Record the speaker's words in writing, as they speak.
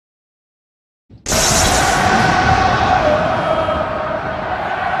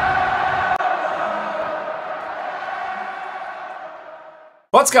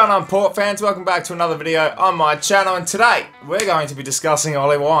What's going on, Port fans? Welcome back to another video on my channel, and today we're going to be discussing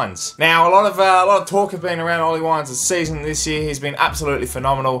Ollie Wines. Now, a lot of talk have been around Ollie Wines' season this year. He's been absolutely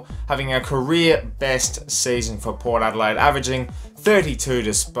phenomenal, having a career best season for Port Adelaide, averaging 32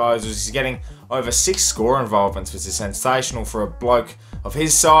 disposals. He's getting over 6 score involvements, which is sensational for a bloke of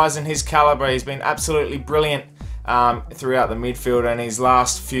his size and his calibre. He's been absolutely brilliant throughout the midfield, and his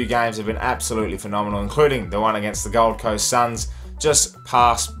last few games have been absolutely phenomenal, including the one against the Gold Coast Suns. Just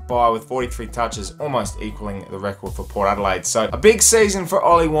passed by with 43 touches, almost equaling the record for Port Adelaide. So a big season for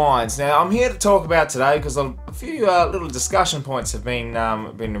Ollie Wines. Now I'm here to talk about today because a few little discussion points have been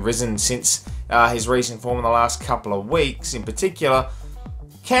arisen since his recent form in the last couple of weeks. In particular,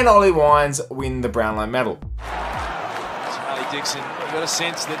 can Ollie Wines win the Brownlow medal? Charlie Dixon, I've got a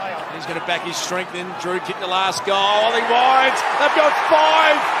sense that he's going to back his strength in. Drew kicked the last goal. Ollie Wines, they've got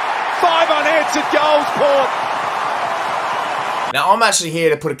five unanswered goals, Port. Now, I'm actually here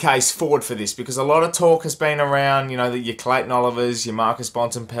to put a case forward for this because a lot of talk has been around, you know, your Clayton Olivers, your Marcus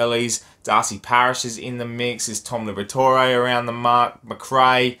Bontempellis, Darcy Parish is in the mix, there's Tom Liberatore around the mark,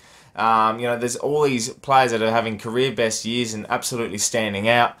 McRae. You know, there's all these players that are having career best years and absolutely standing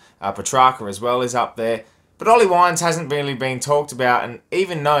out. Petrarca as well is up there. But Ollie Wines hasn't really been talked about, and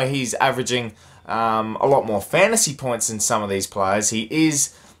even though he's averaging a lot more fantasy points than some of these players, he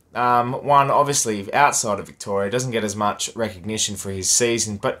is one obviously outside of Victoria, doesn't get as much recognition for his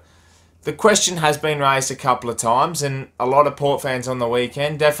season, but the question has been raised a couple of times, and a lot of Port fans on the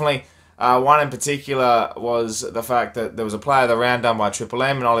weekend, definitely one in particular was the fact that there was a player of the round done by Triple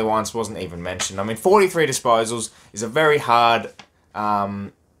M and Ollie Wines wasn't even mentioned. I mean, 43 disposals is a very hard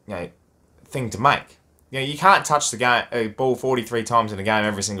thing to make. You know, you can't touch the ball 43 times in a game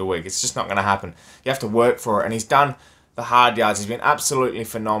every single week. It's just not going to happen. You have to work for it, and he's done the hard yards. He's been absolutely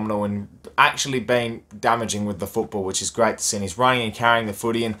phenomenal and actually been damaging with the football, which is great to see. And he's running and carrying the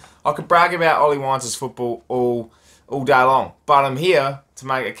footy, and I could brag about Ollie Wines' football all day long. But I'm here to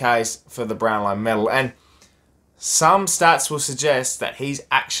make a case for the Brownlow medal, and some stats will suggest that he's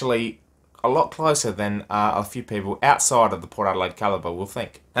actually a lot closer than a few people outside of the Port Adelaide calibre will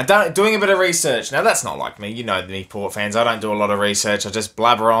think. Now, doing a bit of research. Now, that's not like me. You know me, Port fans. I don't do a lot of research. I just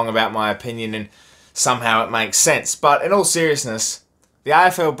blabber on about my opinion, and somehow it makes sense. But in all seriousness, the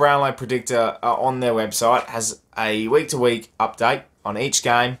AFL Brownlow Predictor on their website has a week-to-week update on each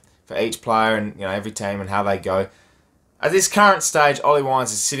game for each player and, you know, every team and how they go. At this current stage, Ollie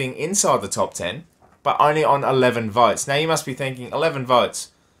Wines is sitting inside the top 10, but only on 11 votes. Now you must be thinking, 11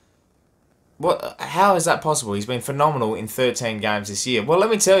 votes? What? How is that possible? He's been phenomenal in 13 games this year. Well, let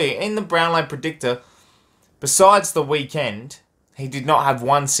me tell you, in the Brownlow Predictor, besides the weekend, he did not have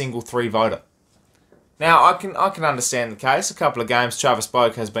one single 3-voter. Now, I can understand the case. A couple of games, Travis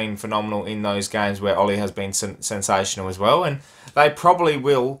Boak has been phenomenal in those games where Ollie has been sensational as well, and they probably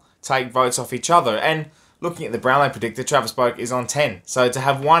will take votes off each other. And looking at the Brownlow Predictor, Travis Boak is on 10. So to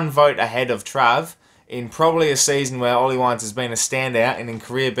have one vote ahead of Trav in probably a season where Ollie Wines has been a standout and in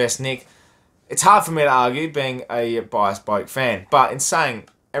career best nick, it's hard for me to argue, being a biased Boak fan. But in saying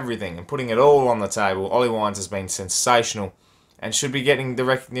everything and putting it all on the table, Ollie Wines has been sensational and should be getting the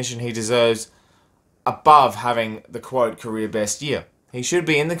recognition he deserves above having the quote career best year. He should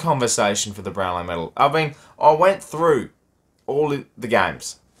be in the conversation for the Brownlow medal. I went through all the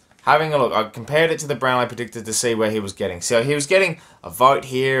games, having a look. I compared it to the Brownlow Predictor to see where he was getting. So he was getting a vote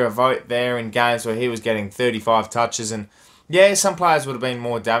here, a vote there in games where he was getting 35 touches, and yeah, some players would have been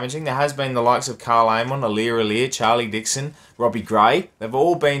more damaging. There has been the likes of Carl Amon, Alir, Charlie Dixon, Robbie Gray. They've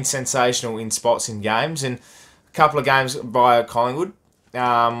all been sensational in spots in games, and a couple of games by Collingwood,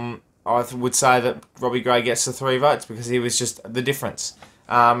 I would say that Robbie Gray gets the 3 votes because he was just the difference.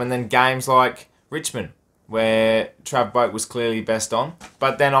 And then games like Richmond, where Trav Boak was clearly best on,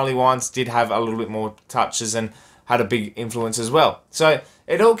 but then Ollie Wines did have a little bit more touches and had a big influence as well. So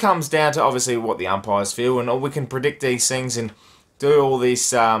it all comes down to obviously what the umpires feel, and we can predict these things and do all this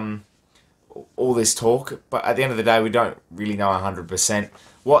talk, but at the end of the day, we don't really know 100%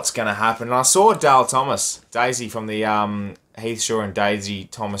 what's going to happen. And I saw Dale Thomas, Daisy from the Heath Shaw and Daisy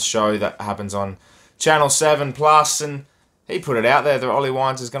Thomas show that happens on Channel 7 Plus, and he put it out there that Ollie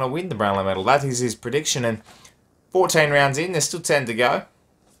Wines is going to win the Brownlow medal. That is his prediction, and 14 rounds in, there's still 10 to go.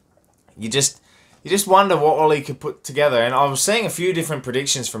 You just wonder what Ollie could put together, and I was seeing a few different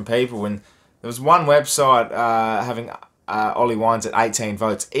predictions from people, and there was one website having Ollie Wines at 18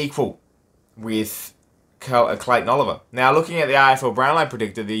 votes, equal with Clayton Oliver. Now, looking at the AFL Brownlow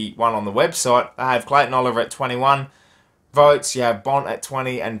Predictor, the one on the website, they have Clayton Oliver at 21 votes, you have Bont at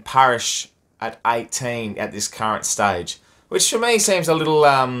 20 and Parish at 18 at this current stage, which for me seems a little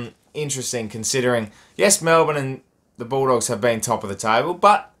interesting considering, yes, Melbourne and the Bulldogs have been top of the table,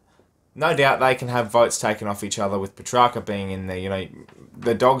 but no doubt they can have votes taken off each other with Petrarca being in there. You know,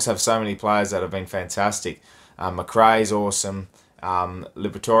 the Dogs have so many players that have been fantastic. McRae's awesome.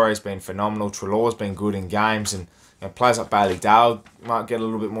 Liberatore's been phenomenal. Treloar's been good in games, and players like Bailey Dale might get a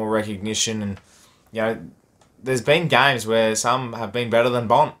little bit more recognition. And there's been games where some have been better than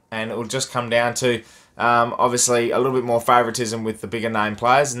Bont, and it will just come down to obviously a little bit more favouritism with the bigger name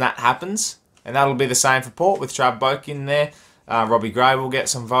players, and that happens. And that'll be the same for Port with Trav Boak in there. Robbie Gray will get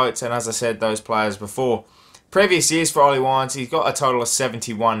some votes, and as I said, those players before. Previous years for Ollie Wines, he's got a total of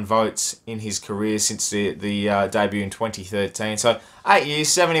 71 votes in his career since the debut in 2013. So 8 years,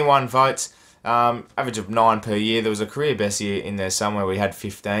 71 votes, average of 9 per year. There was a career best year in there somewhere. We had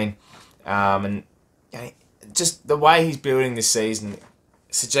 15. And just the way he's building this season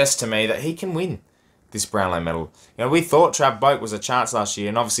suggests to me that he can win this Brownlow medal. We thought Trav Boak was a chance last year,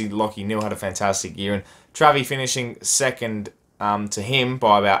 and obviously Lachie Neale had a fantastic year, and Travie finishing second to him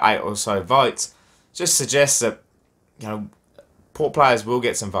by about 8 or so votes just suggests that Port players will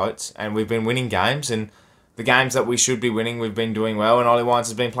get some votes, and we've been winning games, and the games that we should be winning, we've been doing well, and Ollie Wines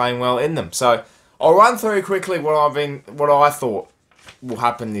has been playing well in them. So I'll run through quickly what I thought will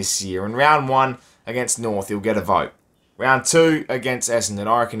happen this year. In round 1 against North, he'll get a vote. Round 2 against Essendon,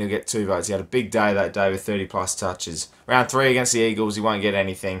 I reckon he'll get 2 votes. He had a big day that day with 30 plus touches. Round 3 against the Eagles, he won't get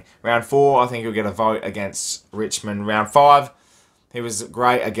anything. Round 4, I think he'll get a vote against Richmond. Round 5, he was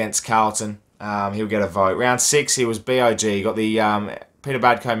great against Carlton. He'll get a vote. Round 6, he was BOG. He got the Peter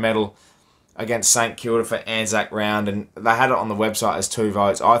Badco medal against St Kilda for Anzac round, and they had it on the website as 2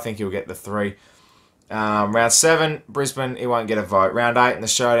 votes. I think he'll get the 3. Round 7, Brisbane, he won't get a vote. Round 8 in the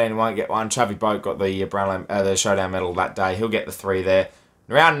showdown, he won't get one. Travis Boak got the Brownlow, the showdown medal that day. He'll get the 3 there.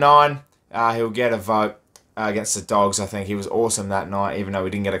 Round 9, he'll get a vote against the Dogs. I think he was awesome that night, even though we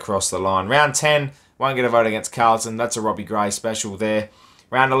didn't get across the line. Round 10, won't get a vote against Carlton. That's a Robbie Gray special there.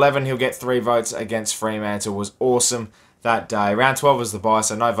 Round 11, he'll get 3 votes against Fremantle. Was awesome that day. Round 12 was the bye,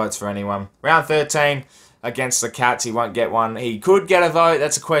 so no votes for anyone. Round 13, against the Cats, he won't get one. He could get a vote.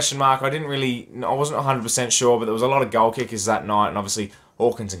 That's a question mark. I wasn't 100% sure, but there was a lot of goal kickers that night, and obviously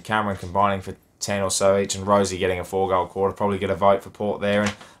Hawkins and Cameron combining for 10 or so each, and Rosie getting a 4-goal quarter, probably get a vote for Port there.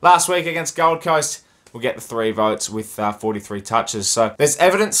 And last week against Gold Coast, we'll get the 3 votes with 43 touches. So there's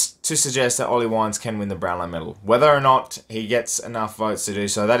evidence to suggest that Ollie Wines can win the Brownlow medal. Whether or not he gets enough votes to do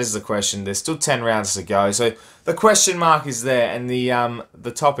so, that is the question. There's still 10 rounds to go, so the question mark is there, and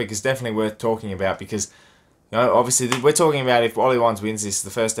the topic is definitely worth talking about because obviously, we're talking about if Ollie Wines wins this, the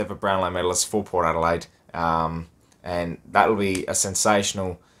first ever Brownlow medalist for Port Adelaide, and that'll be a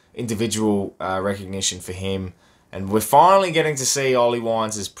sensational individual recognition for him. And we're finally getting to see Ollie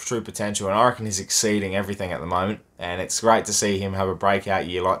Wines' true potential, and I reckon he's exceeding everything at the moment. And it's great to see him have a breakout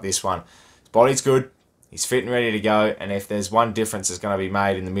year like this one. His body's good, he's fit and ready to go, and if there's one difference that's going to be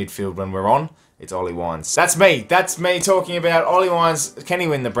made in the midfield when we're on, it's Ollie Wines. That's me talking about Ollie Wines. Can he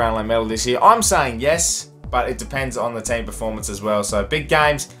win the Brownlow medal this year? I'm saying yes, but it depends on the team performance as well. So big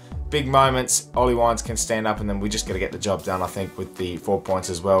games, big moments, Ollie Wines can stand up, and then we just got to get the job done, I think, with the 4 points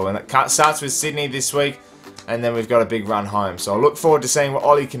as well. And it starts with Sydney this week, and then we've got a big run home. So I look forward to seeing what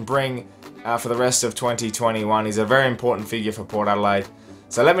Ollie can bring for the rest of 2021. He's a very important figure for Port Adelaide.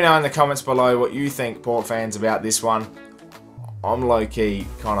 So let me know in the comments below what you think, Port fans, about this one. I'm low-key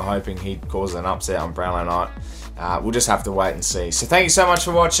kind of hoping he'd cause an upset on Brownlow night. We'll just have to wait and see. So thank you so much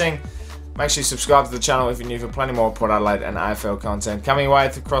for watching. Make sure you subscribe to the channel if you're new for plenty more Port Adelaide and AFL content coming away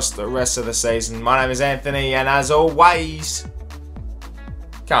across the rest of the season. My name is Anthony, and as always,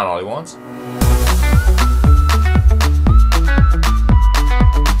 can't Ollie Wines.